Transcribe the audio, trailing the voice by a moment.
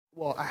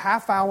well, a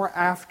half hour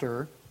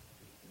after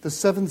the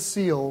seventh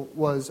seal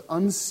was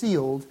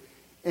unsealed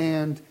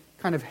and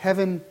kind of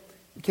heaven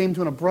came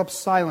to an abrupt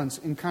silence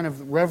in kind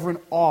of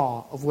reverent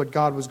awe of what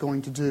God was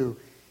going to do.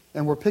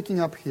 And we're picking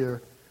up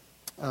here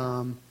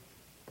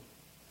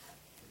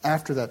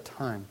after that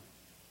time.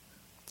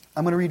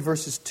 I'm going to read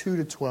verses 2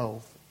 to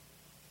 12.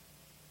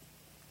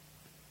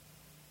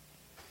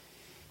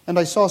 And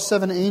I saw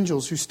 7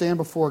 angels who stand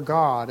before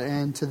God,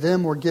 and to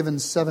them were given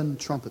 7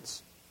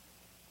 trumpets.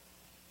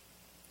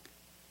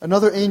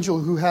 Another angel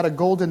who had a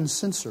golden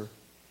censer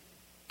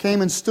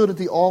came and stood at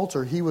the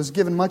altar. He was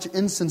given much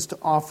incense to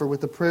offer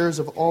with the prayers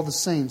of all the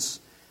saints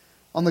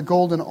on the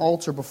golden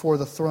altar before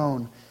the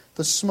throne.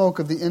 The smoke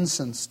of the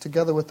incense,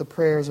 together with the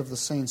prayers of the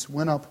saints,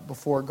 went up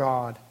before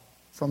God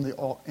from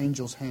the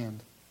angel's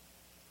hand.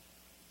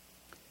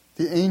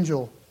 The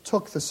angel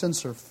took the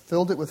censer,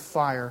 filled it with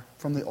fire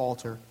from the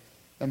altar,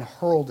 and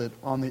hurled it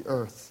on the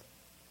earth.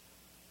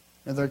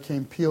 And there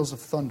came peals of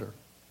thunder,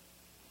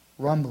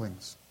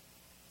 rumblings,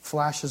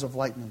 flashes of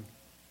lightning,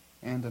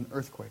 and an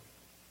earthquake.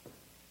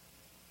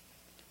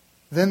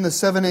 Then the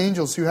 7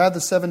 angels who had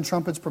the 7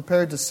 trumpets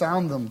prepared to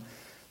sound them.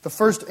 The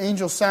first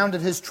angel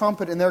sounded his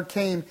trumpet, and there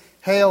came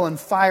hail and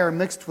fire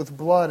mixed with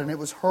blood, and it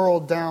was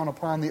hurled down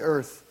upon the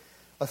earth.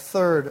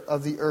 1/3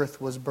 of the earth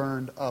was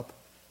burned up.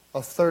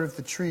 1/3 of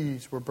the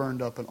trees were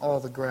burned up, and all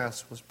the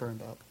grass was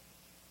burned up.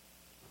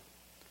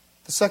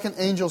 The second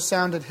angel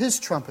sounded his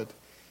trumpet,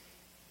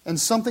 and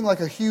something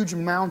like a huge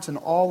mountain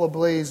all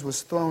ablaze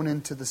was thrown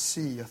into the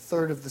sea.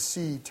 1/3 of the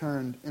sea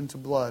turned into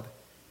blood.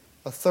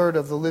 1/3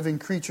 of the living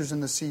creatures in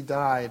the sea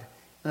died,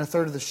 and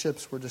 1/3 of the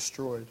ships were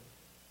destroyed.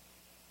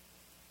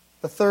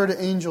 The third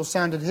angel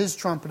sounded his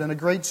trumpet, and a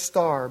great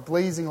star,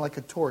 blazing like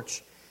a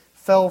torch,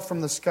 fell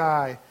from the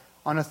sky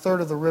on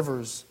 1/3 of the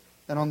rivers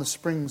and on the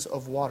springs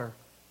of water.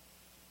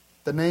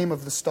 The name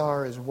of the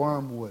star is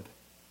Wormwood.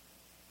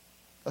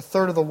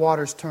 1/3 of the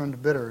waters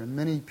turned bitter, and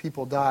many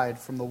people died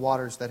from the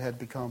waters that had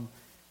become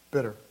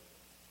bitter.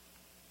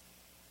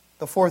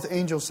 The fourth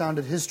angel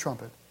sounded his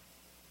trumpet,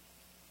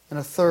 and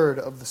 1/3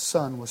 of the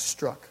sun was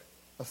struck,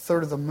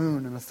 1/3 of the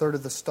moon, and 1/3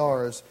 of the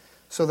stars,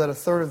 so that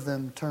 1/3 of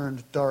them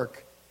turned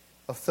dark.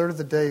 1/3 of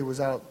the day was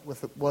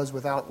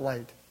without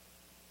light,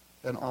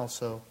 and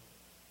also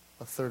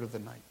 1/3 of the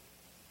night.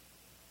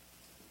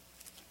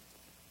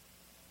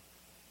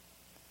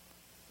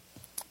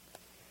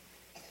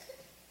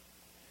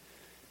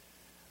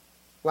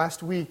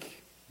 Last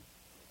week,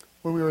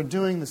 when we were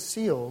doing the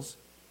seals,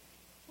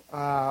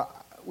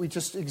 we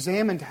just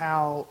examined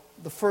how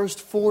the first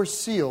 4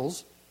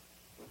 seals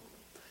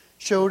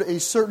showed a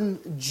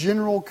certain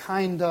general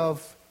kind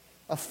of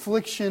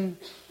affliction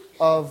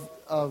of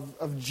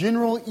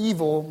general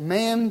evil,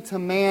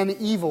 man-to-man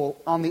evil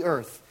on the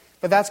earth.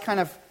 But that's kind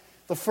of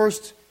the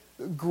first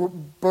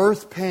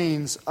birth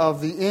pains of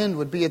the end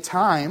would be a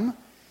time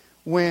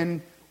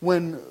when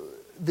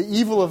the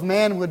evil of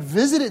man would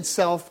visit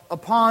itself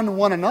upon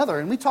one another.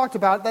 And we talked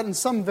about that in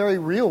some very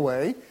real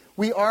way.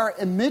 We are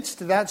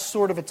amidst that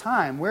sort of a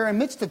time. We're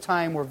amidst a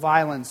time where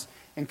violence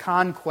and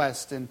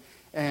conquest and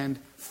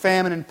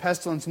famine and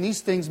pestilence and these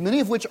things, many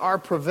of which are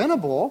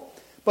preventable,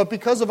 but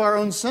because of our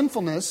own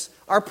sinfulness,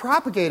 are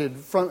propagated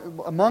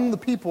from among the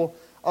people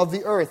of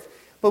the earth.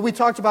 But we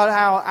talked about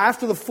how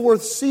after the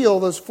 4th seal,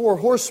 those 4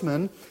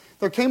 horsemen,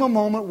 there came a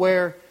moment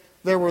where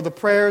there were the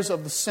prayers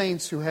of the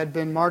saints who had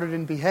been martyred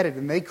and beheaded,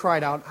 and they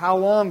cried out, "How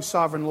long,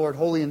 sovereign Lord,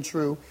 holy and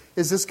true,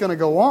 is this going to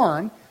go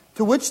on?"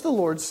 To which the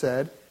Lord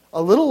said,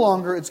 "A little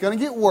longer, it's going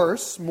to get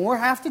worse, more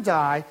have to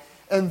die,"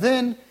 and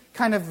then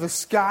kind of the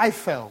sky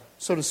fell,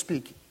 so to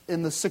speak,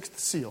 in the 6th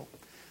seal.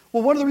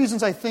 Well, one of the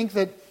reasons I think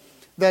that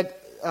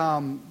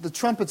the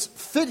trumpets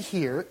fit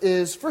here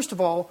is, first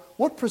of all,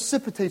 what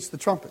precipitates the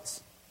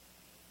trumpets?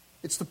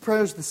 It's the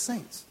prayers of the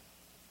saints.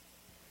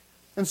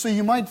 And so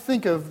you might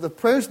think of the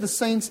prayers of the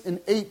saints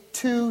in 8,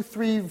 2,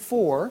 3,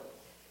 4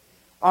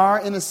 are,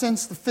 in a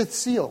sense, the 5th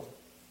seal.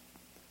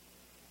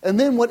 And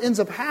then what ends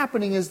up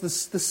happening is the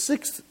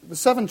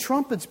 7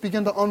 trumpets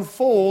begin to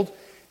unfold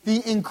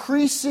the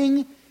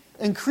increasing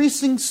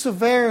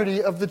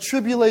severity of the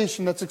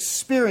tribulation that's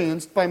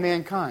experienced by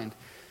mankind.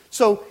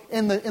 So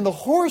in the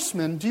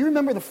horsemen, do you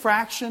remember the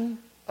fraction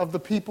of the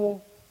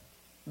people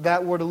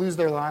that were to lose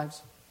their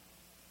lives?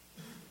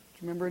 Do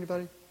you remember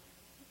anybody?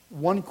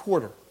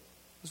 1/4.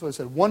 That's what I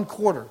said,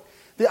 1/4.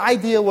 The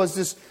idea was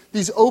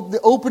the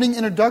opening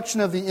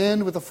introduction of the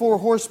end with the 4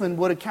 horsemen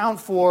would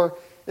account for,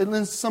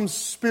 in some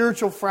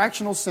spiritual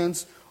fractional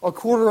sense,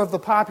 1/4 of the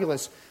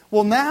populace.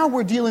 Well, now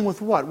we're dealing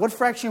with what? What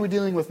fraction are we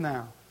dealing with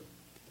now?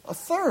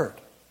 1/3.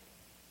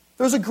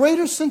 There's a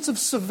greater sense of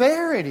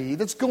severity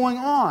that's going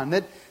on,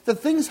 that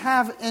things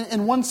have,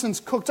 in one sense,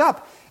 cooked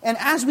up. And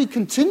as we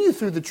continue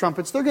through the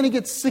trumpets, they're going to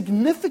get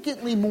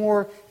significantly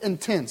more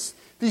intense.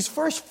 These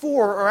first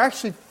 4 are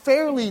actually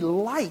fairly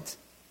light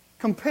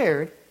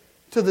compared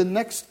to the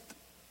next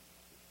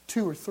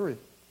 2 or 3.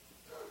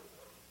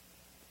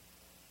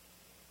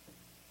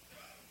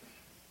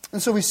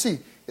 And so we see,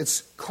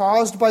 it's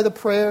caused by the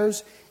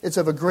prayers, it's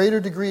of a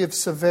greater degree of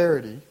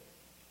severity.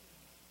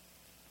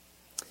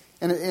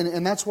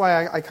 And that's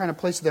why I kind of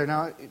placed it there.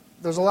 Now,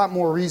 there's a lot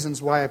more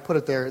reasons why I put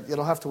it there.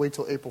 It'll have to wait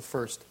till April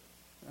 1st.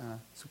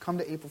 So come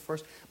to April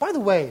 1st. By the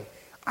way,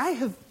 I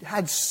have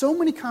had so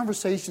many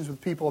conversations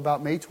with people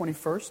about May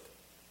 21st. Is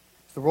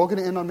the world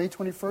going to end on May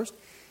 21st?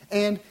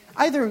 And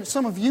either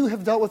some of you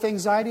have dealt with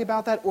anxiety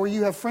about that, or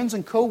you have friends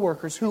and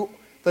coworkers who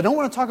they don't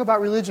want to talk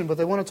about religion, but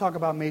they want to talk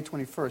about May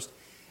 21st.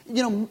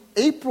 You know,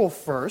 April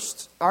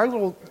 1st, our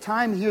little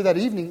time here that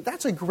evening,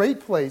 that's a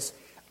great place.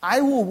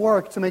 I will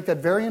work to make that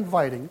very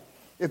inviting.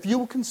 If you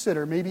will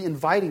consider maybe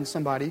inviting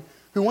somebody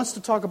who wants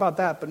to talk about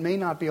that, but may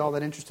not be all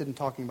that interested in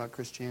talking about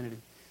Christianity.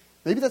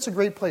 Maybe that's a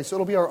great place.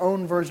 It'll be our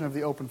own version of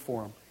the open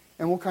forum.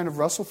 And we'll kind of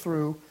wrestle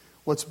through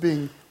what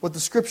the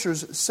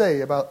Scriptures say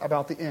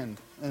about the end.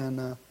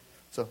 And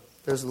so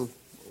there's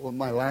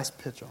my last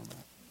pitch on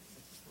that.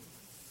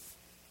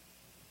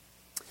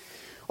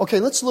 Okay,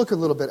 let's look a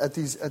little bit at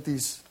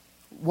these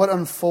what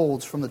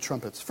unfolds from the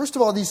trumpets. First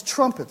of all, these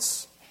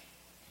trumpets.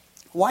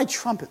 Why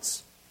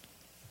trumpets?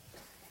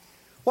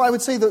 Well, I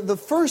would say the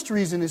first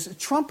reason is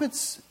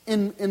trumpets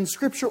in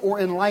Scripture or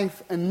in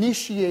life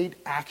initiate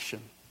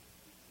action.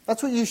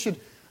 That's what you should,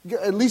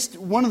 at least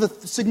one of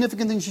the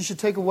significant things you should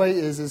take away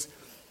is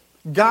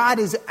God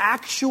is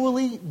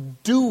actually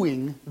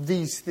doing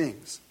these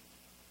things.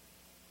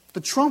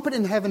 The trumpet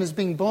in heaven is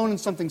being blown and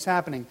something's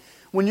happening.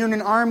 When you're in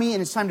an army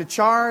and it's time to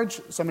charge,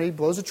 somebody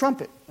blows a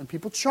trumpet and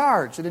people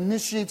charge. It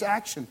initiates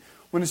action.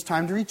 When it's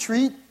time to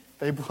retreat,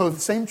 they blow the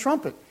same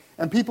trumpet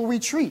and people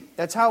retreat.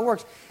 That's how it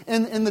works.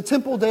 In the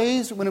temple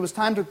days, when it was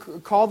time to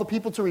call the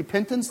people to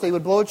repentance, they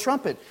would blow a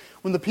trumpet.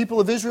 When the people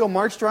of Israel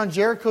marched around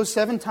Jericho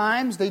 7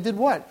 times, they did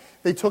what?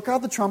 They took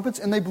out the trumpets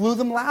and they blew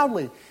them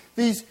loudly.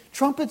 These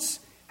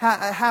trumpets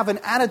have an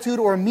attitude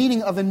or a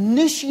meaning of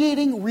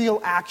initiating real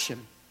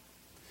action.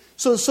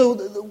 So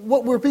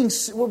what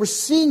we're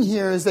seeing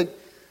here is that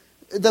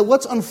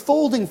what's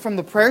unfolding from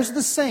the prayers of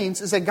the saints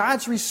is that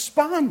God's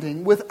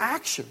responding with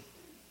action.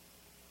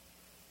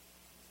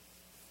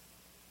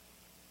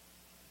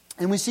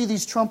 And we see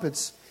these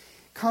trumpets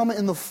come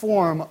in the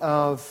form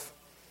of,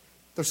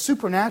 they're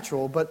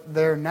supernatural, but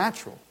they're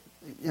natural,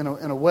 in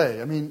a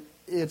way. I mean,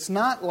 it's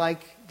not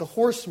like the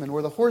horseman,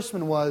 where the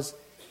horseman was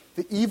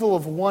the evil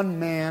of one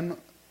man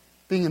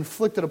being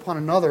inflicted upon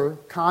another,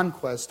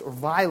 conquest or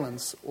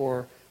violence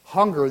or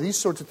hunger, these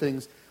sorts of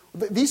things.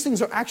 These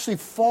things are actually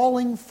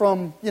falling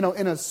from, in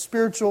a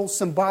spiritual,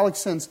 symbolic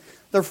sense,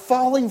 they're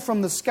falling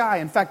from the sky.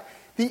 In fact,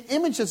 the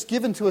image that's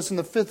given to us in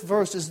the 5th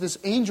verse is this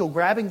angel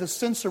grabbing the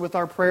censer with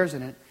our prayers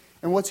in it.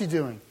 And what's he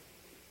doing?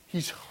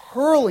 He's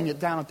hurling it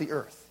down at the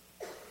earth.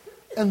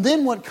 And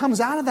then what comes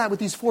out of that with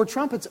these 4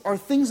 trumpets are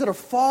things that are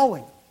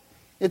falling.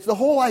 It's the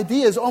whole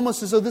idea is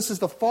almost as though this is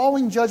the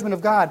falling judgment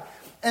of God.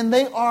 And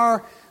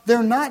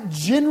they're not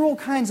general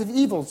kinds of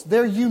evils.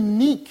 They're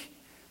unique.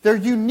 They're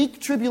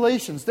unique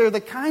tribulations. They're the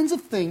kinds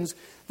of things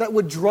that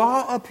would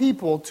draw a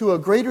people to a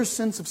greater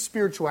sense of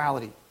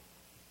spirituality.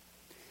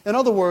 In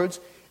other words,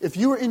 if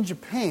you were in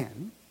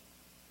Japan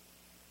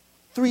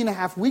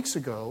 3.5 weeks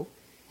ago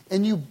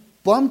and you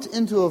bumped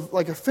into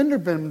a fender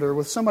bender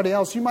with somebody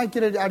else, you might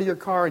get it out of your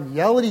car and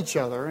yell at each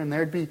other, and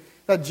there'd be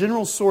that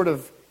general sort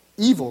of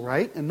evil,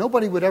 right? And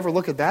nobody would ever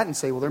look at that and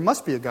say, well, there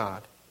must be a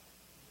God.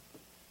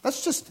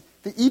 That's just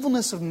the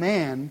evilness of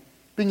man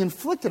being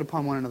inflicted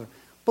upon one another.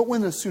 But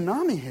when the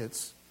tsunami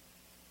hits,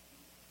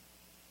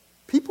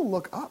 people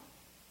look up.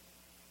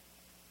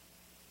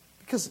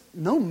 Because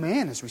no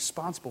man is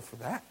responsible for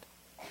that.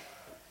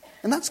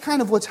 And that's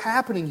kind of what's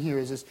happening here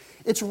is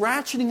it's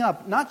ratcheting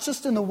up, not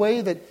just in the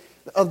way that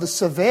of the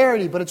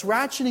severity, but it's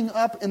ratcheting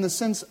up in the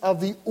sense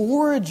of the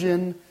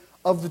origin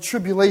of the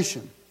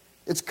tribulation.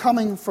 It's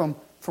coming from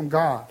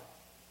God.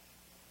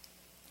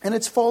 And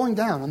it's falling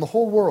down on the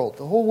whole world.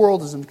 The whole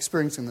world is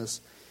experiencing this.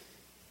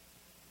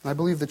 And I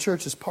believe the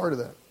church is part of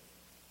that.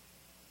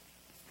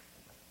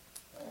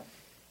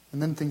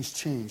 And then things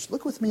change.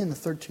 Look with me in the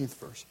 13th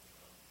verse.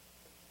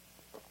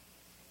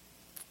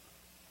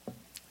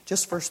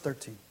 Just verse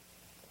 13.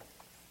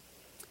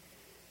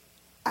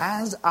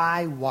 As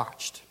I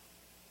watched,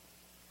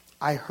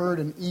 I heard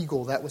an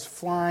eagle that was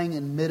flying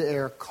in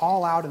midair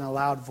call out in a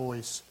loud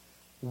voice,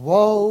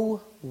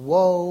 "Woe,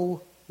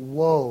 woe,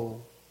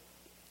 woe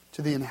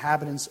to the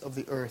inhabitants of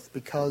the earth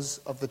because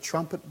of the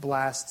trumpet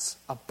blasts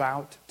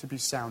about to be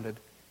sounded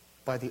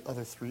by the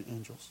other 3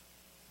 angels."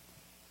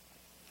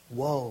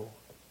 Woe.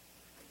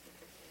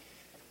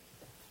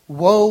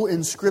 Woe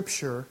in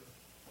Scripture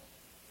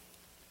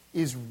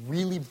is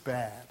really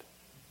bad.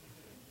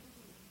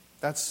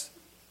 That's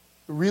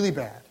really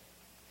bad.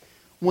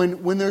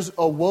 When there's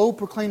a woe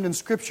proclaimed in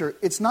Scripture,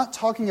 it's not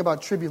talking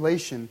about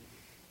tribulation.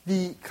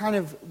 The kind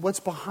of what's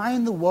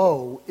behind the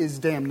woe is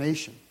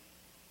damnation.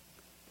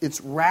 It's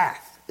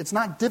wrath. It's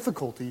not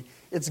difficulty.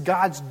 It's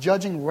God's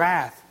judging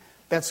wrath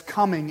that's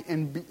coming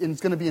and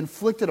it's going to be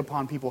inflicted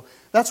upon people.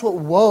 That's what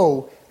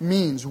woe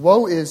means.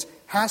 Woe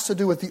has to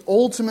do with the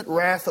ultimate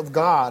wrath of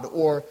God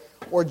or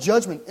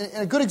judgment.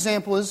 And a good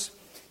example is,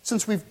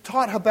 since we've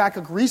taught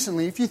Habakkuk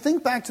recently, if you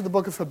think back to the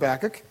book of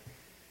Habakkuk,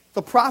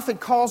 the prophet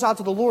calls out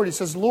to the Lord. He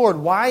says, "Lord,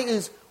 why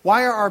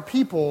are our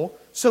people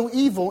so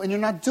evil and you're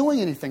not doing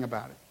anything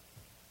about it?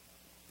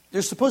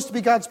 You're supposed to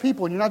be God's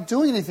people and you're not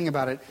doing anything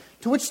about it.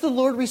 To which the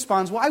Lord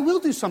responds, well, I will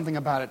do something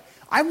about it.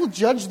 I will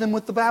judge them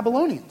with the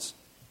Babylonians.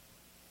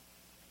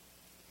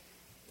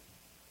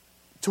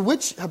 To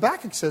which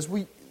Habakkuk says,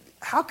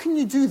 how can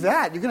you do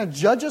that? You're going to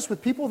judge us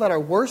with people that are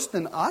worse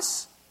than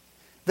us?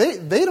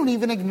 They don't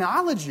even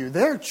acknowledge you.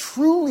 They're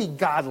truly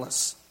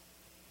godless.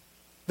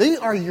 They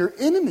are your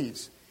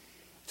enemies.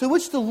 To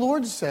which the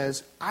Lord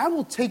says, I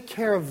will take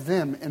care of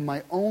them in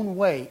my own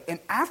way. And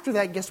after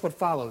that, guess what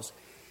follows?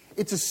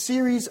 It's a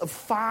series of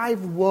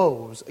 5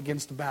 woes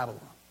against Babylon.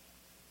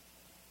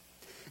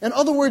 In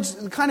other words,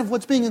 kind of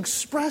what's being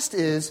expressed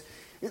is,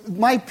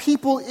 my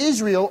people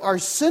Israel are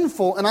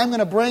sinful, and I'm going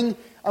to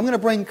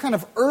bring kind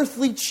of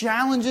earthly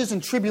challenges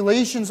and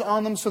tribulations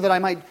on them so that I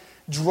might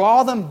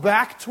draw them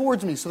back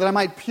towards me, so that I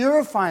might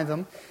purify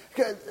them.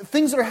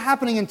 Things that are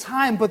happening in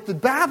time, but the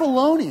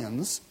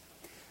Babylonians,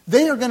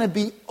 they are going to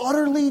be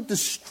utterly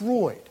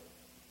destroyed.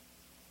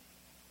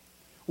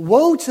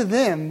 Woe to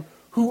them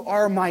who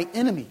are my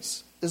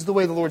enemies, is the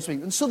way the Lord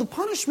speaks. And so the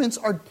punishments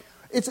are,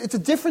 it's a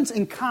difference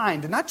in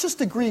kind, not just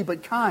degree,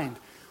 but kind.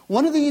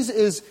 One of these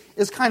is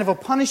kind of a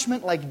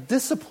punishment like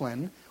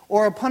discipline,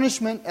 or a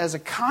punishment as a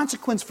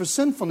consequence for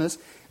sinfulness.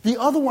 The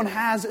other one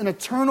has an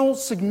eternal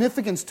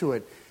significance to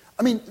it.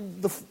 I mean,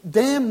 the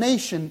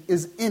damnation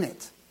is in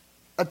it.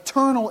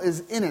 Eternal is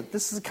in it.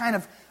 This is the kind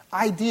of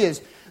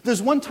ideas.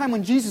 There's one time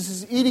when Jesus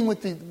is eating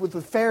with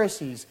the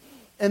Pharisees,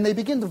 and they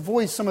begin to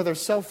voice some of their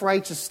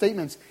self-righteous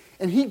statements,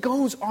 and he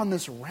goes on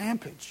this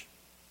rampage.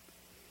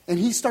 And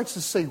he starts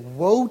to say,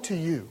 woe to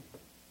you,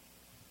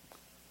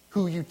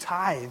 who you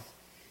tithe.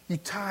 You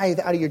tithe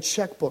out of your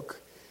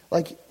checkbook,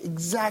 like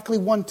exactly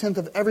 1/10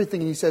 of everything.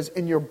 And he says,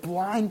 and you're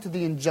blind to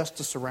the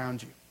injustice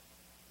around you.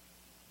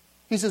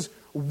 He says,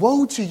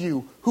 woe to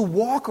you who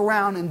walk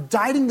around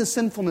indicting the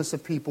sinfulness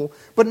of people,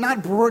 but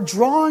not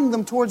drawing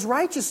them towards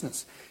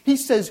righteousness. He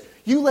says,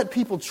 you let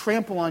people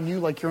trample on you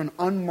like you're an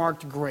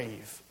unmarked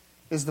grave,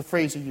 is the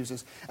phrase he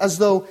uses. As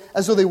though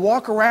they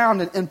walk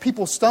around and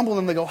people stumble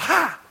and they go,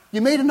 ha,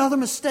 you made another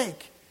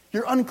mistake.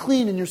 You're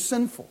unclean and you're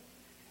sinful.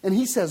 And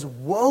he says,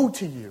 woe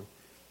to you.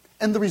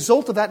 And the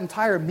result of that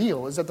entire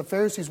meal is that the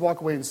Pharisees walk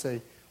away and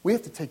say, we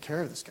have to take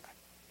care of this guy.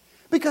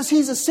 Because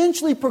he's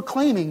essentially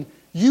proclaiming,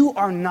 you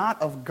are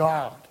not of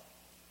God,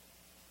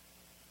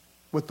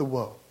 with the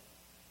woe.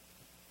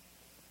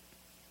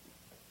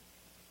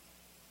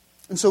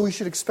 And so we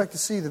should expect to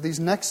see that these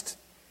next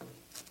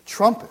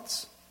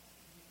trumpets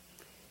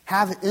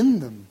have in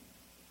them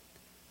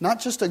not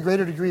just a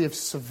greater degree of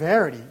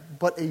severity,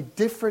 but a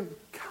different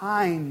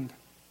kind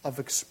of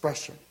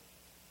expression.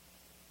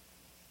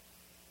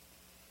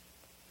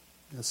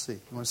 Let's see. You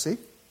want to see?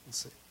 Let's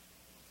see.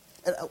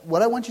 And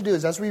what I want you to do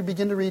is, as we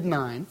begin to read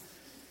 9,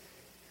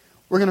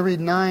 we're going to read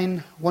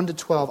 9, 1 to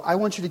 12. I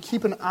want you to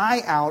keep an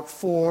eye out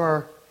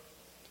for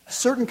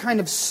certain kind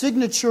of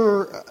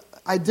signature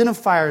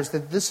identifiers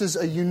that this is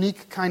a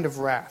unique kind of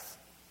wrath.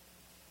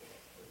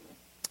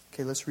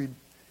 Okay, let's read.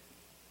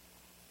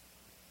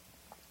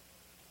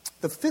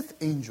 The 5th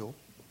angel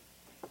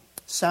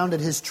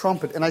sounded his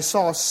trumpet, and I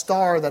saw a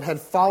star that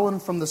had fallen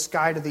from the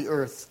sky to the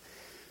earth.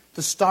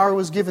 The star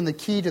was given the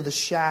key to the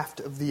shaft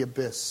of the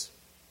abyss.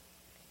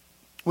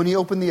 When he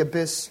opened the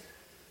abyss,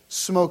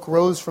 smoke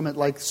rose from it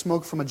like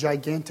smoke from a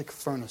gigantic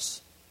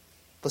furnace.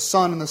 The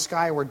sun and the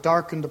sky were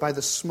darkened by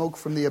the smoke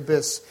from the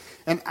abyss,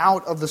 and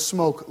out of the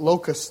smoke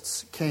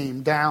locusts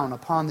came down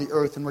upon the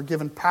earth and were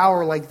given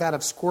power like that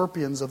of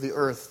scorpions of the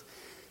earth.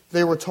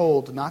 They were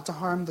told not to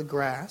harm the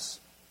grass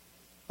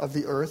of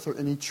the earth or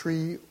any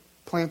tree,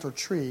 plant or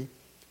tree,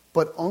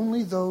 but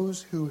only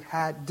those who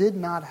did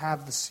not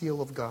have the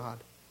seal of God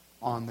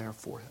on their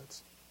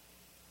foreheads.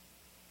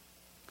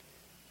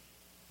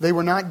 They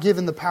were not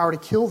given the power to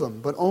kill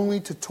them, but only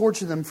to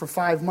torture them for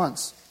 5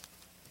 months.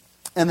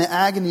 And the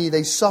agony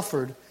they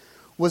suffered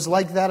was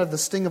like that of the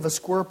sting of a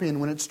scorpion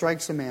when it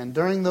strikes a man.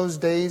 During those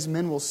days,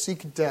 men will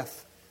seek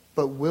death,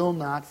 but will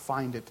not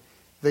find it.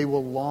 They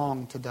will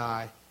long to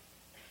die,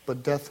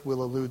 but death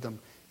will elude them.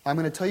 I'm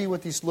going to tell you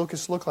what these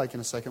locusts look like in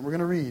a second. We're going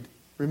to read.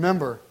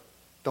 Remember,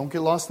 don't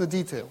get lost in the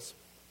details.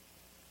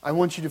 I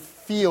want you to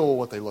feel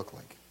what they look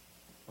like.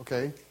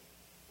 Okay?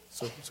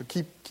 So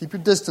keep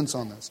your distance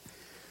on this.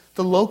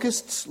 The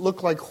locusts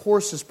looked like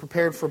horses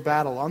prepared for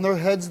battle. On their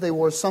heads they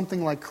wore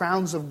something like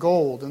crowns of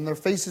gold, and their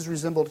faces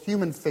resembled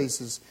human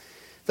faces.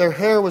 Their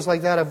hair was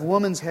like that of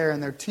woman's hair,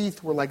 and their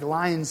teeth were like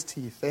lions'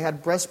 teeth. They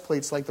had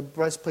breastplates like the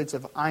breastplates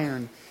of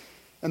iron,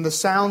 and the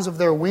sounds of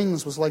their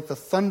wings was like the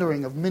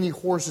thundering of many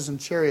horses and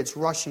chariots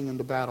rushing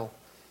into battle.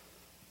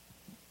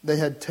 They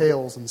had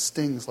tails and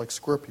stings like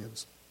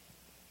scorpions.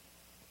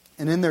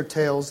 And in their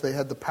tails they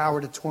had the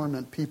power to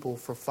torment people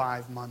for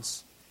 5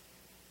 months.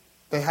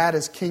 They had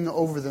as king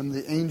over them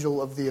the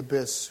angel of the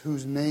abyss,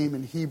 whose name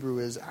in Hebrew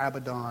is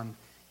Abaddon,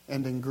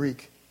 and in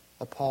Greek,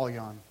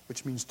 Apollyon,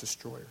 which means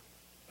destroyer.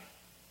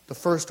 The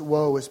first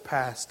woe is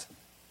past.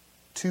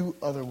 2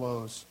 other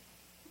woes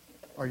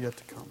are yet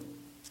to come.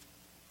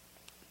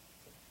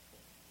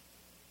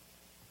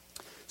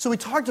 So we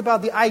talked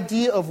about the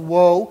idea of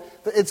woe.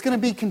 It's going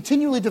to be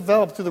continually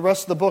developed through the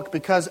rest of the book,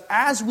 because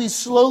as we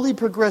slowly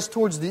progress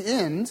towards the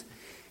end,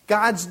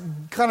 God's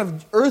kind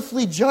of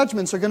earthly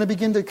judgments are going to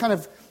begin to kind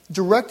of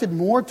directed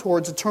more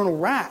towards eternal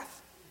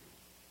wrath.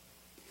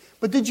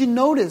 But did you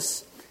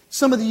notice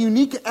some of the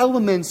unique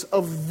elements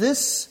of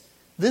this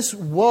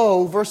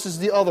woe versus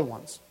the other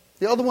ones?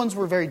 The other ones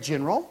were very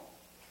general.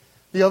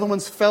 The other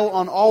ones fell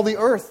on all the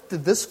earth.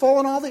 Did this fall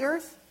on all the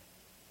earth?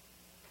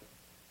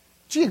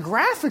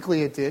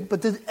 Geographically it did,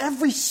 but did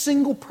every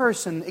single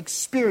person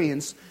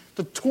experience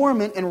the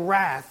torment and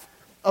wrath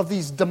of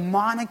these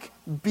demonic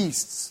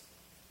beasts?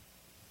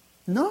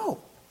 No.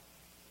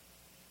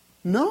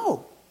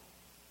 No.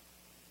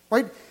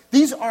 Right?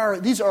 These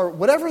are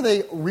whatever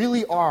they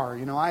really are.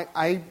 You know,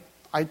 I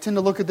tend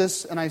to look at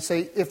this and I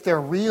say, if they're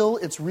real,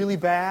 it's really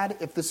bad.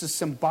 If this is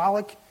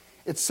symbolic,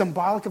 it's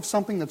symbolic of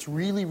something that's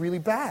really, really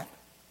bad.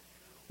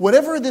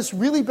 Whatever this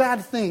really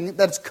bad thing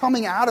that's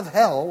coming out of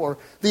hell or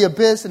the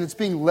abyss, and it's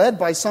being led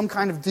by some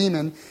kind of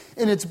demon,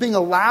 and it's being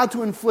allowed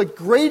to inflict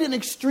great and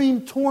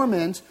extreme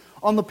torment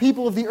on the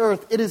people of the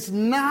earth, it is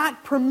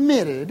not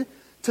permitted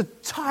to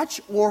touch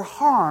or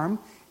harm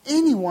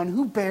anyone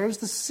who bears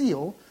the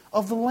seal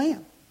of the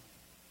Lamb.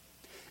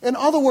 In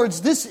other words,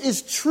 this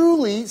is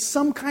truly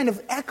some kind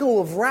of echo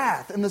of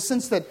wrath, in the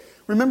sense that,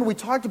 remember we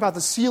talked about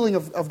the sealing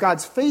of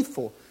God's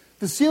faithful.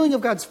 The sealing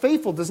of God's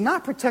faithful does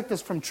not protect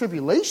us from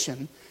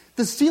tribulation.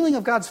 The sealing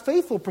of God's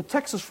faithful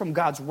protects us from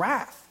God's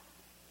wrath.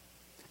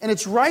 And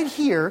it's right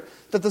here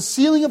that the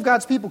sealing of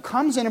God's people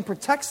comes in and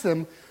protects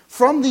them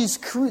from these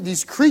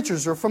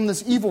creatures, or from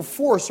this evil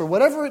force, or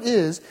whatever it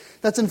is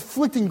that's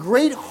inflicting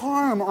great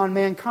harm on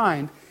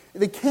mankind.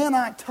 They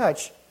cannot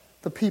touch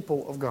the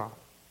people of God.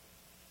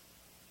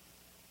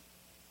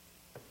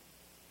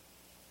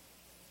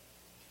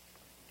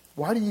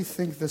 Why do you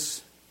think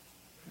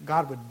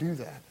God would do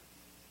that?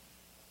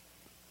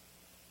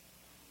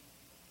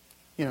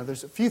 You know,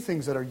 there's a few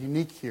things that are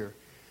unique here.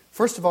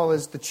 First of all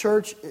is the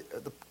church,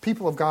 the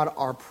people of God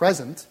are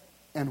present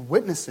and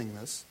witnessing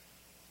this.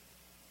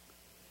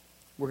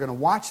 We're going to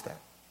watch that.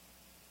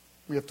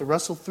 We have to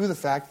wrestle through the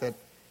fact that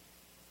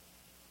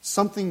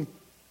something,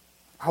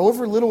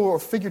 however little or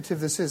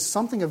figurative this is,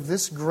 something of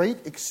this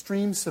great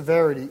extreme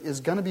severity is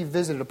going to be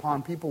visited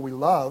upon people we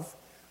love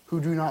who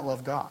do not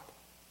love God.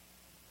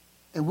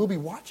 And we'll be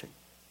watching.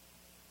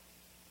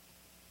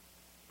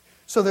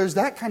 So there's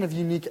that kind of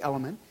unique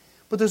element.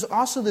 But there's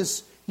also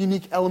this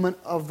unique element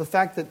of the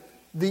fact that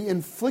the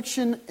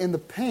infliction and the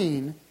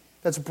pain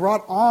that's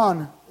brought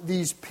on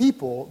these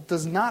people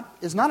is not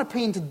a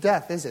pain to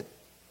death, is it?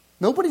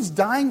 Nobody's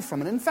dying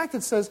from it. In fact,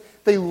 it says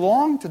they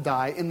long to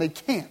die and they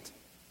can't.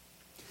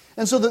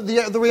 And so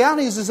the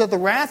reality is that the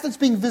wrath that's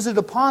being visited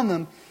upon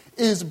them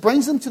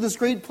brings them to this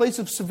great place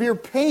of severe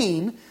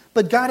pain,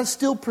 but God is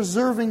still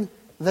preserving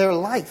their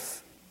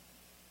life.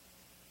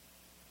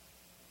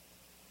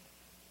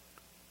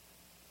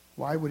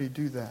 Why would He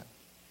do that?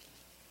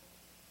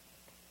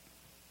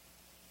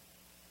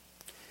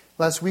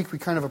 Last week we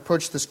kind of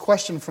approached this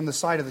question from the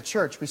side of the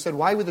church. We said,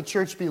 why would the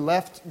church be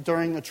left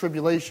during a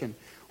tribulation?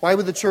 Why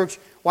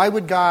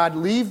would God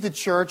leave the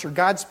church or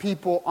God's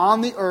people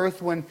on the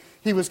earth when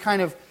He was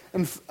kind of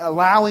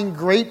allowing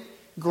great,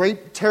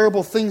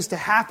 terrible things to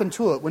happen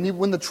to it,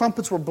 when the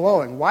trumpets were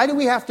blowing? Why do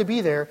we have to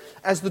be there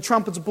as the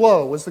trumpets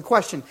blow, was the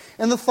question.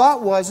 And the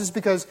thought is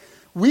because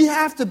we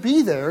have to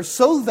be there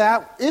so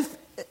that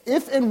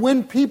if and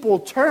when people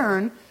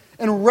turn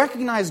and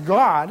recognize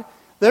God,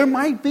 there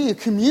might be a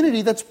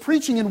community that's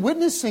preaching and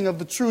witnessing of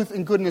the truth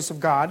and goodness of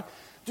God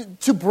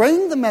to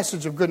bring the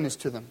message of goodness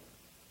to them.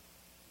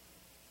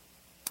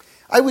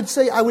 I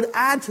would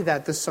add to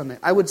that this Sunday.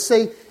 I would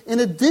say, in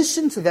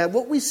addition to that,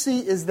 what we see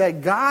is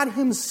that God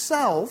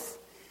Himself,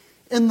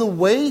 in the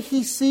way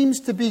He seems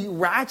to be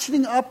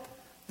ratcheting up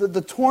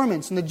the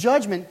torments and the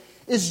judgment,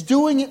 is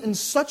doing it in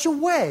such a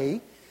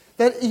way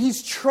that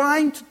He's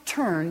trying to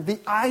turn the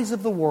eyes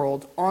of the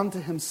world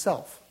onto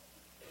Himself.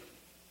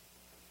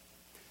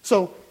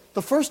 So,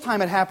 the first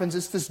time it happens,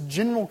 it's this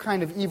general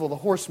kind of evil, the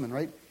horseman,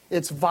 right?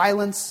 It's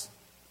violence,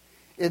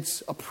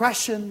 it's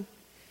oppression,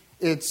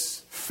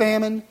 it's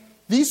famine.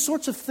 These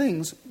sorts of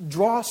things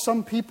draw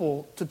some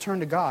people to turn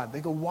to God.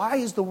 They go, why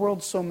is the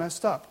world so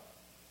messed up?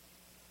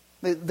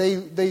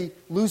 They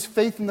lose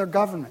faith in their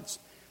governments.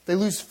 They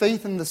lose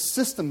faith in the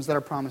systems that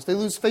are promised. They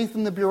lose faith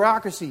in the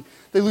bureaucracy.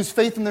 They lose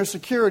faith in their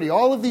security.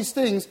 All of these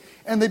things,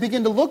 and they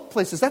begin to look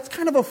places. That's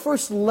kind of a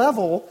first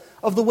level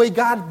of the way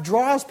God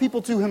draws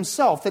people to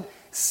Himself. That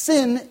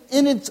sin,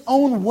 in its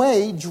own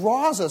way,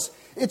 draws us.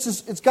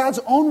 It's God's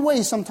own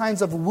way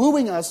sometimes of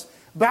wooing us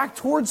back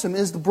towards Him,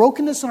 is the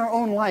brokenness in our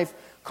own life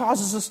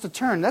causes us to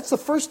turn. That's the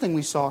first thing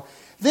we saw.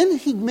 Then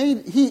He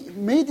made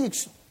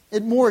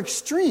it more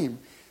extreme.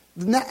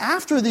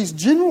 After these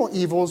general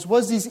evils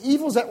was these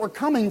evils that were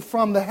coming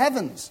from the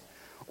heavens,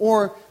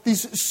 or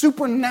these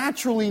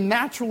supernaturally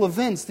natural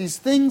events, these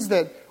things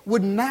that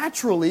would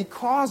naturally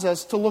cause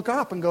us to look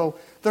up and go,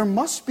 there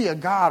must be a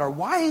God, or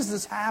why is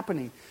this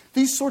happening?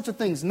 These sorts of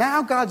things.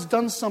 Now God's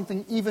done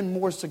something even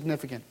more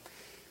significant.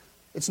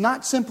 It's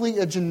not simply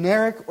a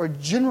generic or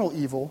general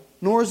evil,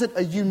 nor is it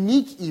a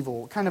unique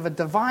evil, kind of a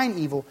divine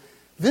evil.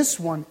 This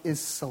one is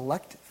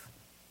selective.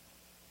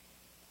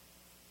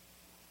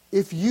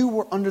 If you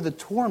were under the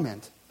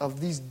torment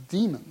of these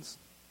demons,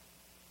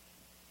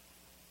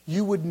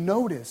 you would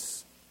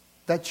notice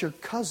that your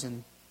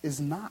cousin is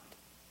not.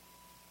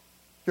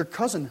 Your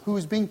cousin who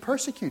is being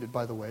persecuted,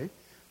 by the way,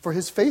 for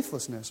his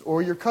faithlessness,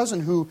 or your cousin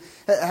who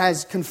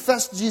has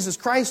confessed Jesus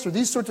Christ, or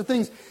these sorts of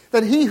things,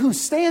 that he who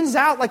stands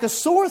out like a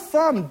sore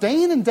thumb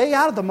day in and day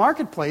out of the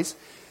marketplace,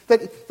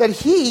 that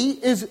he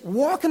is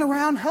walking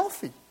around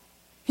healthy.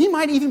 He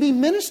might even be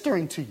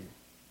ministering to you.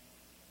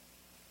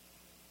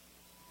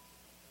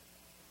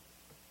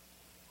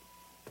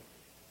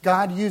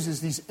 God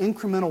uses these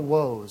incremental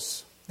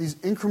woes, these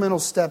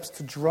incremental steps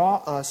to draw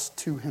us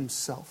to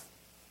Himself.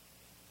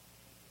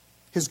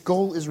 His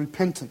goal is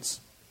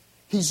repentance.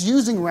 He's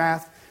using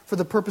wrath for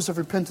the purpose of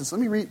repentance.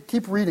 Let me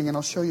keep reading, and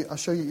I'll show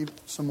you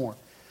some more.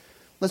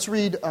 Let's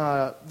read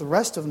the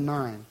rest of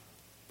 9.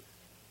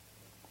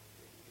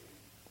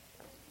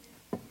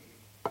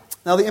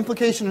 Now, the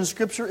implication in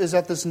Scripture is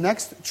that this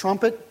next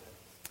trumpet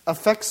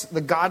affects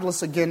the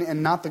godless again,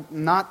 and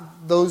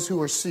not those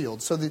who are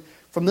sealed. So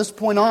from this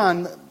point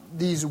on,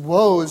 these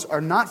woes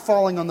are not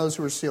falling on those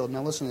who are sealed.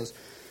 Now, listen to this.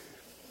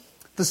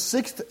 The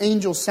sixth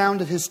angel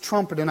sounded his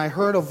trumpet, and I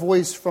heard a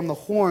voice from the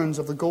horns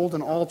of the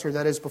golden altar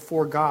that is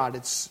before God.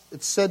 It's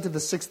said to the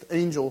sixth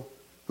angel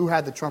who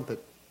had the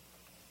trumpet,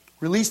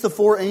 "Release the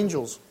 4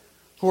 angels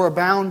who are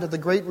bound at the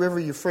great river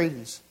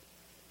Euphrates."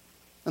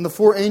 And the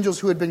 4 angels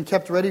who had been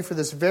kept ready for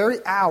this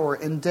very hour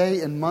and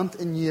day and month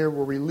and year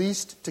were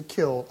released to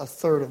kill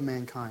 1/3 of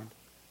mankind.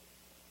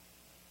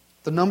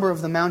 The number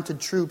of the mounted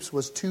troops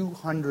was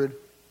 200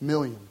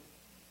 million.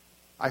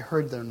 I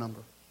heard their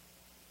number.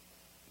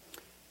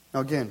 Now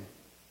again,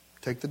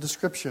 take the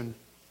description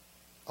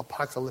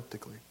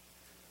apocalyptically.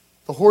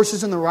 The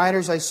horses and the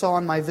riders I saw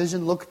in my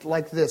vision looked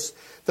like this.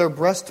 Their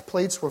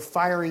breastplates were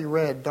fiery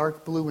red,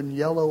 dark blue, and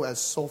yellow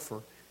as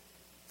sulfur.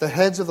 The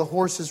heads of the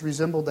horses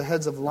resembled the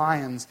heads of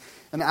lions,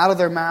 and out of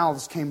their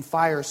mouths came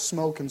fire,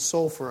 smoke, and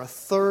sulfur.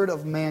 1/3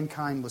 of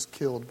mankind was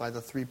killed by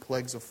the 3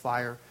 plagues of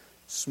fire,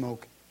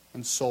 smoke,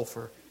 and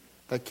sulfur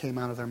that came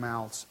out of their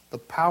mouths. The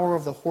power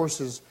of the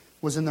horses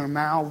was in their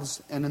mouths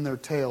and in their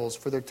tails,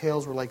 for their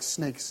tails were like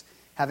snakes,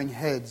 having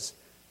heads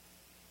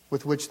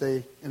with which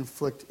they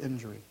inflict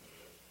injury.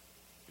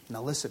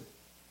 Now listen.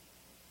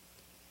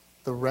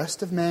 The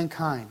rest of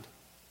mankind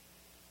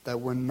that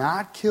were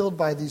not killed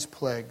by these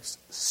plagues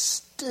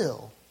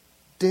still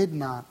did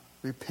not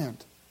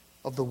repent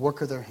of the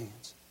work of their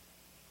hands.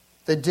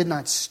 They did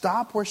not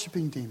stop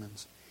worshiping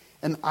demons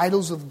and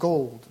idols of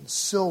gold and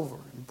silver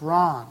and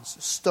bronze,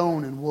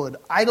 stone and wood,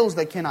 idols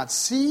that cannot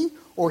see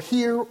or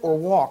hear or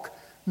walk,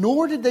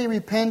 nor did they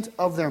repent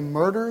of their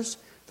murders,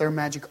 their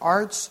magic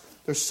arts,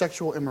 their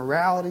sexual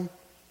immorality,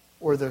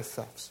 or their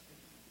thefts.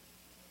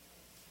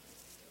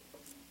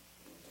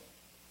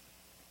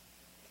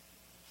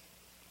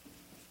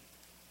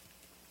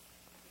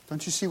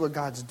 Don't you see what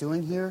God's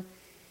doing here?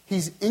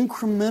 He's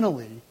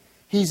incrementally,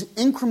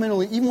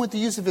 even with the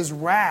use of His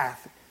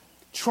wrath,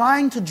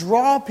 trying to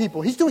draw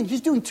people. He's doing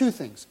 2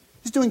 things.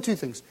 He's doing 2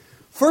 things.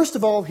 First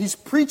of all, He's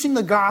preaching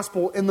the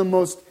gospel in the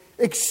most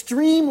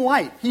extreme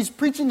light. He's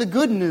preaching the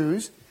good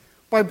news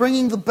by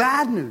bringing the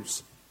bad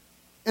news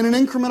in an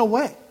incremental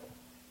way.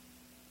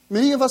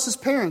 Many of us as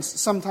parents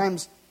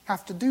sometimes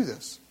have to do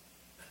this,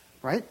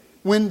 right?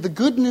 When the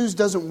good news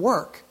doesn't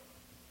work,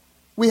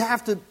 we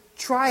have to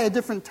try a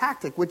different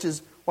tactic, which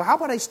is, well, how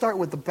about I start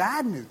with the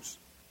bad news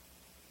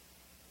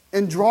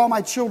and draw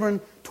my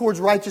children towards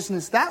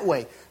righteousness that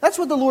way? That's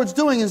what the Lord's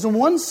doing. Is in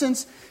one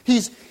sense,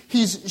 He's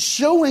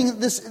showing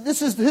this.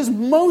 This is His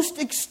most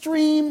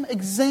extreme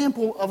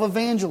example of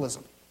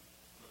evangelism.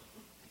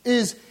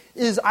 Is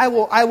I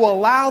will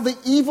allow the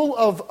evil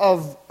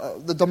of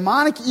the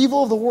demonic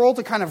evil of the world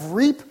to kind of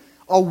reap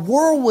a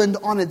whirlwind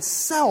on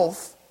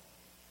itself.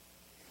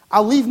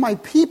 I'll leave my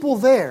people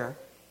there,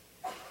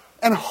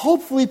 and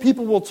hopefully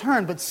people will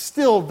turn, but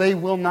still they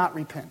will not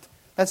repent.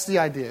 That's the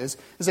idea, is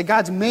that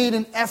God's made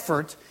an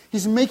effort.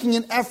 He's making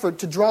an effort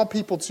to draw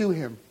people to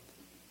Him.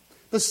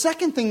 The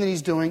second thing that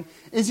He's doing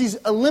is He's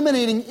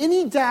eliminating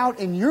any doubt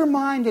in your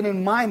mind and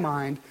in my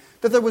mind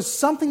that there was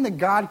something that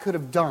God could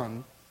have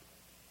done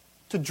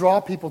to draw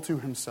people to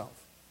Himself.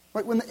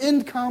 Right? When the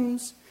end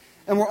comes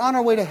and we're on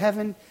our way to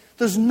heaven,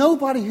 there's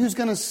nobody who's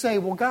going to say,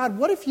 well, God,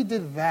 what if You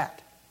did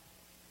that?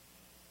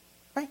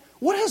 Right?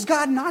 What has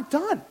God not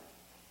done?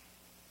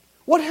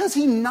 What has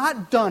He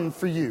not done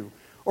for you?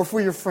 Or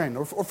for your friend,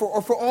 or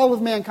for all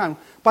of mankind?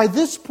 By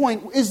this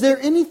point, is there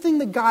anything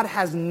that God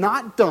has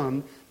not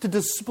done to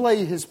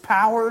display His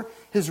power,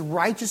 His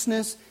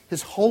righteousness,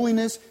 His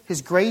holiness,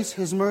 His grace,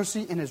 His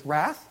mercy, and His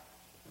wrath?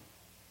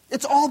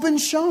 It's all been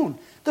shown.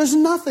 There's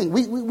nothing.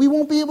 We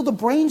won't be able to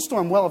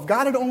brainstorm, well, if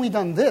God had only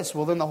done this,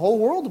 well, then the whole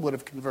world would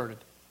have converted.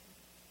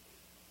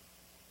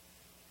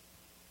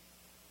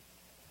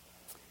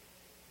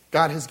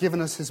 God has given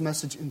us His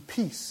message in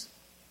peace,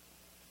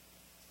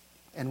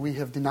 and we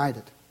have denied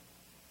it.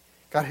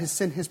 God has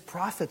sent his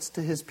prophets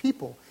to his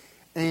people,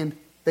 and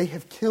they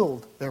have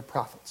killed their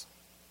prophets.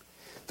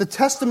 The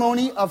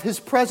testimony of his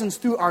presence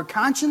through our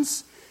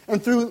conscience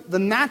and through the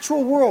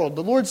natural world.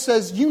 The Lord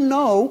says, you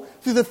know,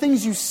 through the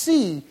things you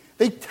see,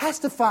 they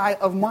testify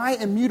of my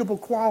immutable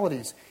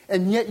qualities,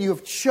 and yet you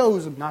have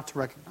chosen not to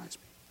recognize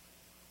me.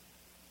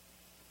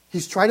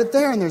 He's tried it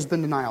there, and there's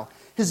been denial.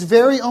 His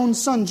very own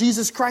Son,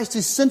 Jesus Christ,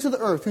 is sent to the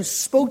earth, who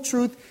spoke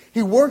truth.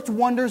 He worked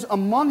wonders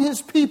among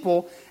his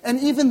people, and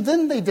even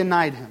then they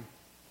denied him.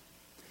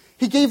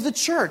 He gave the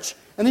church,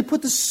 and he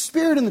put the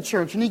Spirit in the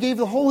church, and he gave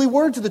the Holy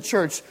Word to the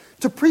church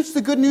to preach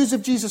the good news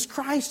of Jesus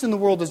Christ, and the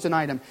world has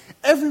denied him.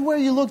 Everywhere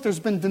you look, there's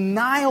been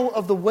denial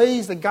of the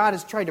ways that God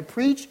has tried to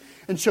preach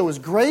and show his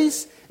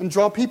grace and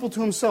draw people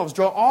to himself,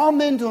 draw all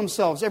men to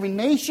himself, every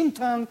nation,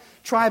 tongue,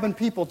 tribe, and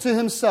people to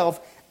himself.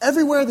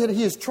 Everywhere that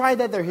he has tried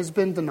that, there has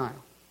been denial.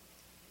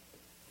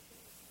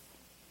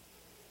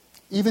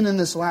 Even in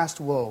this last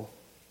woe,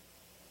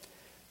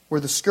 where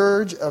the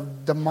scourge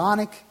of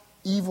demonic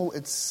evil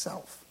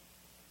itself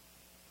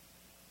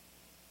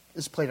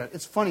is played out.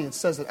 It's funny, it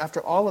says that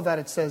after all of that,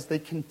 it says they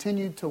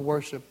continued to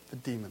worship the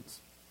demons.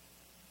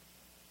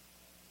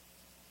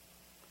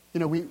 You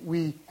know,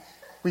 we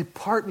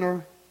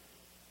partner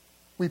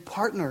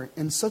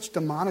in such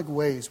demonic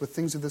ways with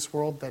things of this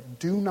world that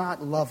do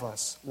not love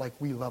us like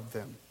we love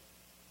them.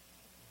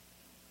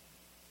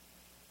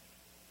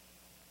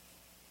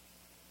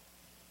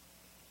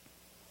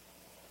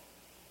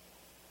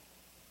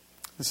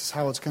 This is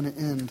how it's going to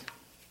end.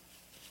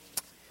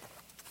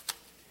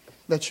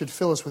 That should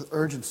fill us with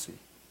urgency.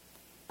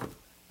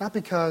 Not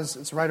because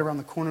it's right around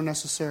the corner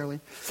necessarily.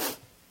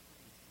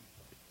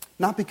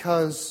 Not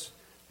because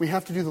we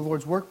have to do the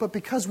Lord's work, but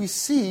because we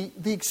see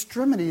the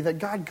extremity that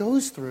God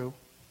goes through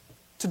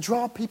to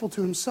draw people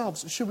to himself.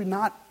 So should we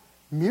not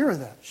mirror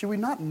that? Should we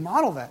not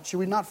model that? Should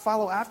we not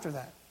follow after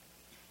that?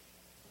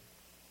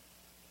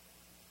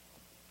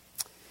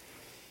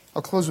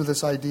 I'll close with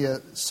this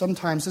idea.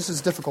 Sometimes this is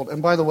difficult. And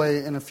by the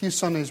way, in a few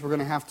Sundays we're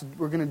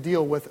going to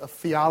deal with a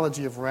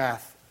theology of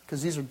wrath,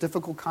 because these are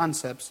difficult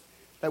concepts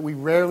that we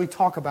rarely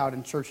talk about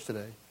in church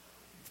today.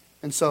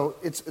 And so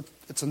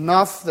it's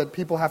enough that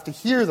people have to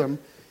hear them.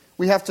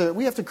 We have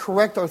to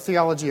correct our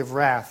theology of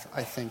wrath,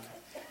 I think.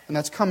 And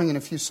that's coming in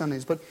a few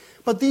Sundays.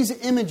 But these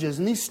images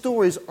and these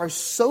stories are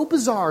so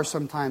bizarre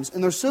sometimes,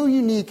 and they're so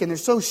unique and they're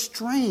so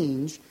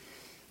strange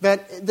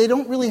that they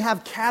don't really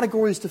have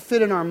categories to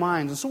fit in our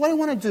minds. And so what I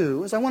want to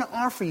do is I want to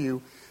offer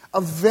you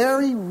a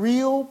very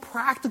real,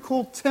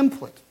 practical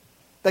template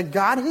that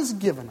God has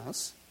given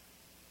us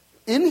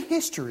in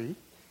history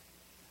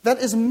that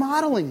is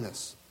modeling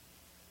this.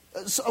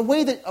 It's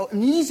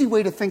an easy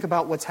way to think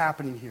about what's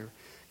happening here.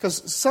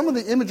 Because some of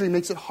the imagery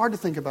makes it hard to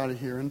think about it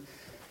here. And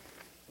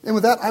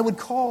with that, I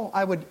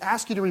would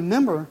ask you to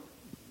remember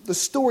the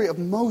story of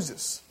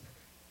Moses.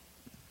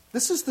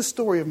 This is the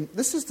story of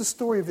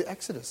the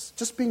Exodus,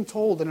 just being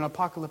told in an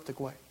apocalyptic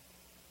way.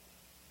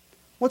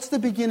 What's the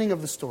beginning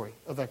of the story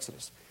of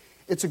Exodus?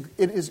 It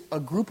is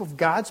a group of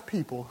God's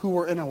people who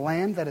are in a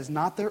land that is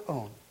not their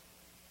own,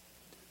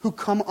 who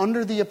come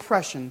under the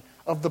oppression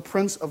of the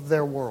prince of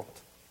their world.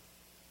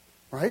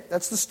 Right?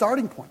 That's the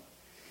starting point.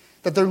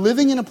 That they're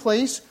living in a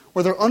place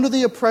where they're under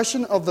the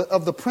oppression of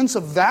the prince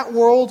of that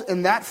world,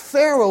 and that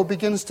Pharaoh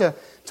begins to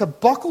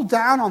buckle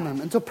down on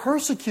them and to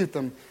persecute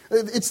them.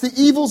 It's the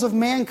evils of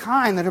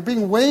mankind that are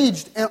being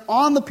waged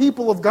on the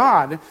people of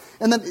God,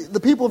 and that the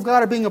people of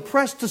God are being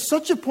oppressed to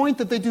such a point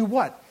that they do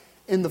what?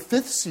 In the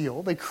fifth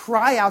seal, they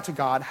cry out to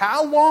God,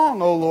 "How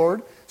long, O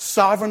Lord,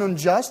 sovereign and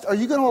just, are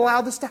you going to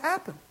allow this to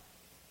happen?"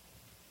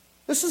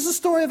 This is the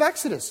story of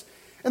Exodus.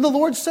 And the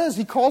Lord says,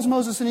 he calls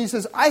Moses and he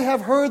says, "I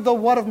have heard the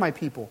what of my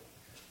people?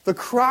 The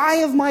cry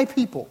of my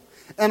people,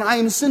 and I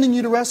am sending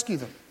you to rescue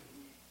them."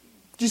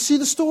 Do you see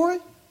the story?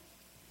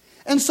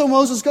 And so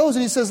Moses goes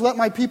and he says, "Let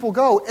my people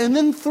go." And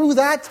then through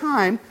that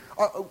time,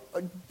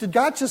 did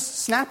God just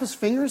snap his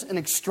fingers and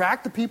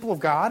extract the people of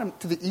God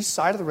to the east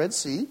side of the Red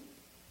Sea?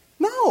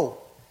 No.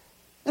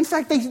 In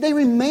fact, they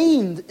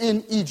remained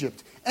in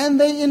Egypt, and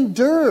they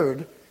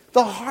endured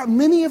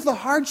many of the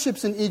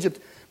hardships in Egypt,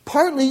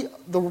 partly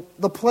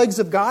the plagues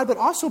of God, but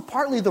also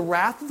partly the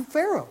wrath of the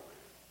Pharaoh.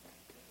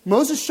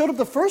 Moses showed up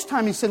the first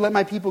time. He said, "Let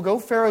my people go."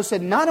 Pharaoh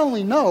said, "Not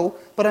only no,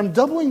 but I'm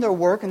doubling their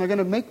work, and they're going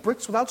to make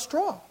bricks without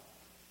straw."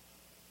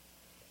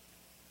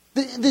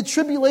 The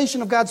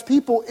tribulation of God's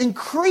people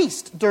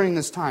increased during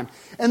this time.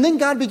 And then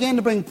God began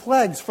to bring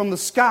plagues from the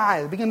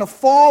sky. They began to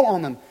fall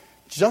on them,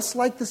 just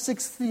like the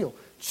sixth seal,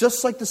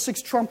 just like the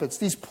six trumpets.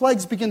 These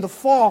plagues begin to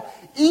fall,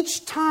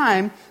 each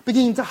time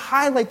beginning to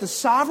highlight the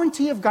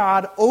sovereignty of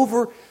God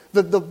over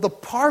the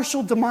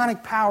partial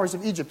demonic powers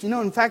of Egypt. You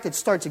know, in fact, it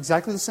starts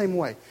exactly the same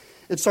way.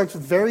 It starts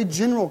with very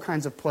general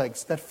kinds of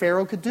plagues that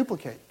Pharaoh could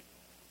duplicate.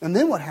 And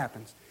then what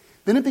happens?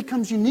 Then it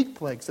becomes unique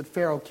plagues that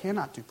Pharaoh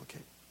cannot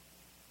duplicate.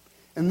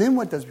 And then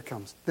what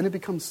becomes? Then it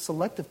becomes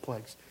selective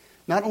plagues.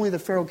 Not only that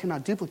Pharaoh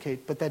cannot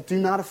duplicate, but that do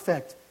not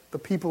affect the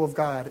people of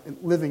God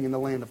living in the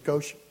land of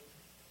Goshen.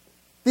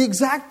 The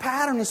exact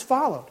pattern is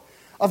followed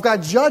of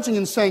God judging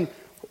and saying,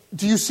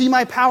 Do you see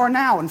my power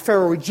now? And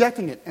Pharaoh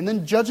rejecting it, and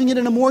then judging it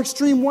in a more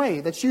extreme way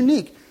that's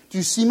unique. Do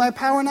you see my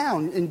power now?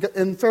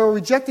 And Pharaoh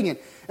rejecting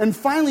it. And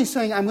finally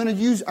saying, I'm going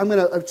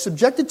to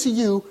subject it to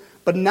you,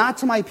 but not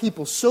to my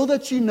people, so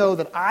that you know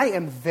that I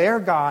am their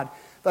God,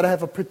 that I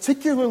have a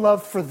particular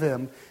love for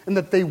them, and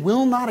that they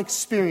will not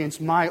experience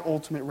my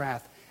ultimate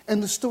wrath.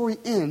 And the story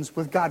ends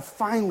with God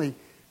finally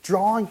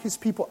drawing his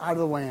people out of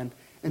the land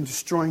and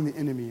destroying the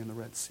enemy in the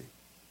Red Sea.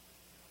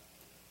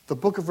 The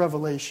book of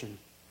Revelation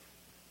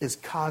is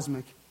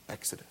cosmic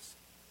Exodus.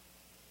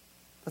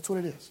 That's what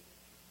it is.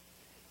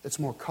 It's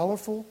more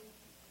colorful,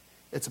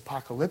 it's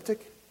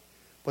apocalyptic,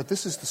 but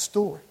this is the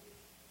story.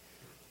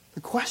 The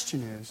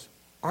question is,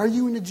 are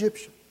you an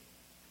Egyptian?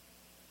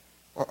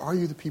 Or are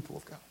you the people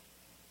of God?